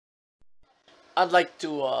I'd like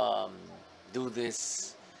to do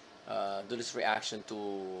this reaction to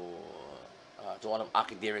one of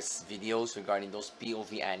Akidira's videos regarding those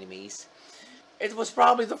POV animes. It was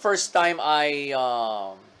probably the first time I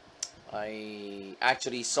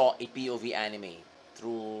actually saw a POV anime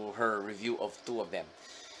through her review of two of them,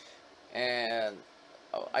 and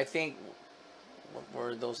I think, what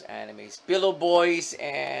were those animes? Pillow Boys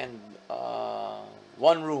and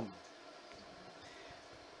One Room.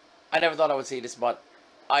 I never thought I would say this, but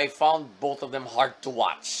I found both of them hard to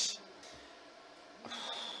watch.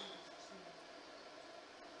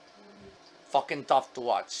 Fucking tough to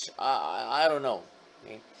watch. I don't know.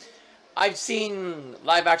 Okay? I've seen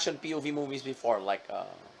live action POV movies before, like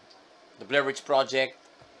the Blair Witch Project,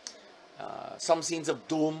 some scenes of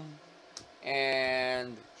Doom,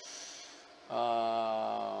 and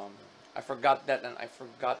I forgot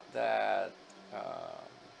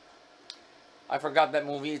that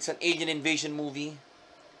movie. It's an alien invasion movie.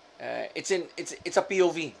 It's a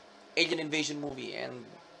POV alien invasion movie, and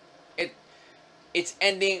its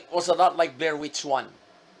ending was a lot like Blair Witch 1.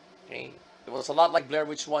 Okay, it was a lot like Blair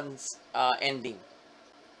Witch 1's ending.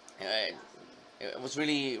 It was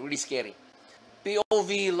really scary.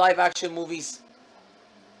 POV live action movies.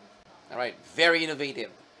 All right, very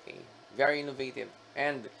innovative. Okay, very innovative,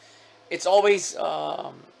 and it's always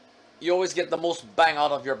you always get the most bang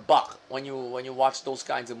out of your buck when you watch those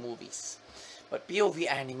kinds of movies. But POV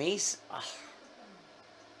animes,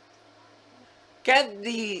 can't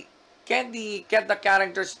the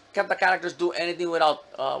characters do anything without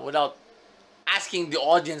asking the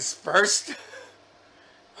audience first?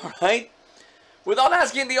 All right, without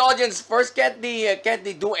asking the audience first, can't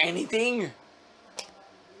they do anything?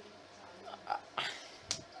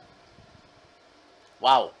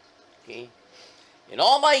 Wow. Okay. In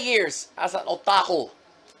all my years as an otaku,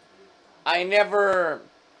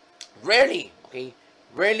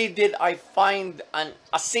 rarely did I find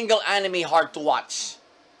a single anime hard to watch.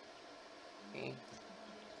 Okay.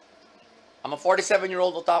 I'm a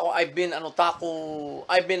 47-year-old otaku.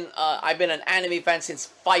 I've been an anime fan since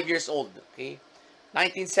 5 years old. Okay,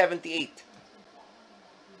 1978.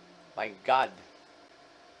 My God.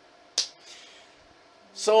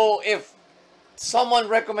 So if someone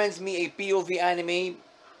recommends me a POV anime,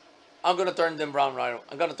 I'm gonna turn them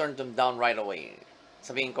down right away.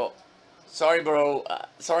 Sabihin ko, sorry bro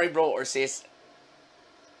or sis,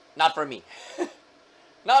 not for me.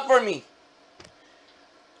 Not for me.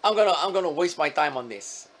 I'm gonna waste my time on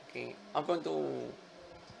this. Okay, I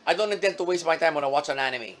don't intend to waste my time when I watch an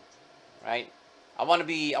anime, right? I wanna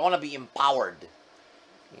be empowered.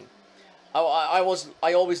 Okay? I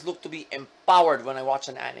always look to be empowered when I watch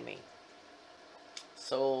an anime.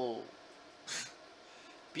 So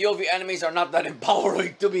POV animes are not that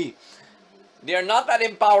empowering to me. They are not that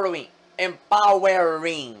empowering.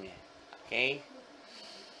 Okay?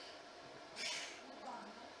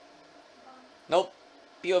 Nope.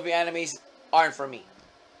 POV animes aren't for me.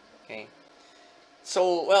 Okay?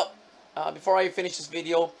 So, well, before I finish this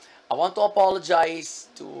video, I want to apologize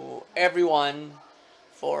to everyone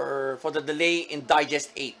for the delay in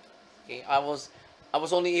Digest 8. Okay? I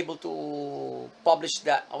was only able to publish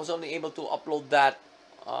that. I was only able to upload that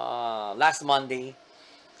last Monday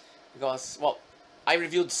because, well, I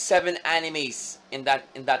reviewed 7 animes in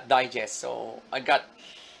that digest. So I got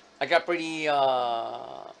pretty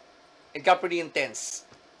it got pretty intense.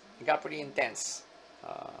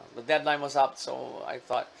 The deadline was up, so I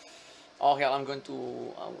thought, okay,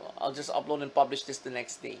 I'll just upload and publish this the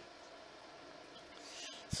next day.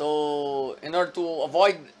 So in order to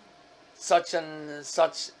avoid such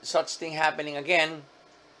thing happening again,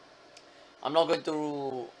 I am going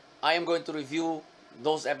to review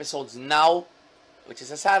those episodes now, which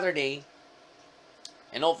is a Saturday,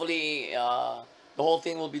 and hopefully the whole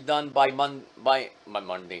thing will be done by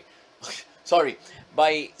Monday. Sorry,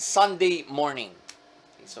 by Sunday morning,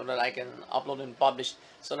 okay, so that I can upload and publish.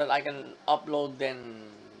 So that I can upload, then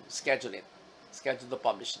schedule the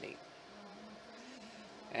publish date.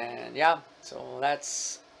 And yeah, so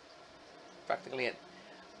that's practically it.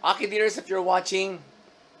 Akidiras, if you're watching,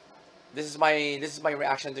 this is my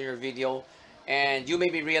reaction to your video, and you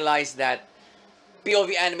made me realize that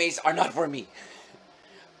POV animes are not for me.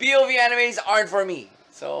 POV animes aren't for me.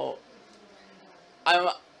 So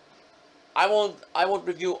I won't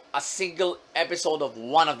review a single episode of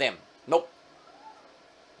one of them. Nope.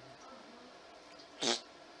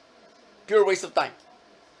 Pure waste of time.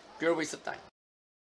 Pure waste of time.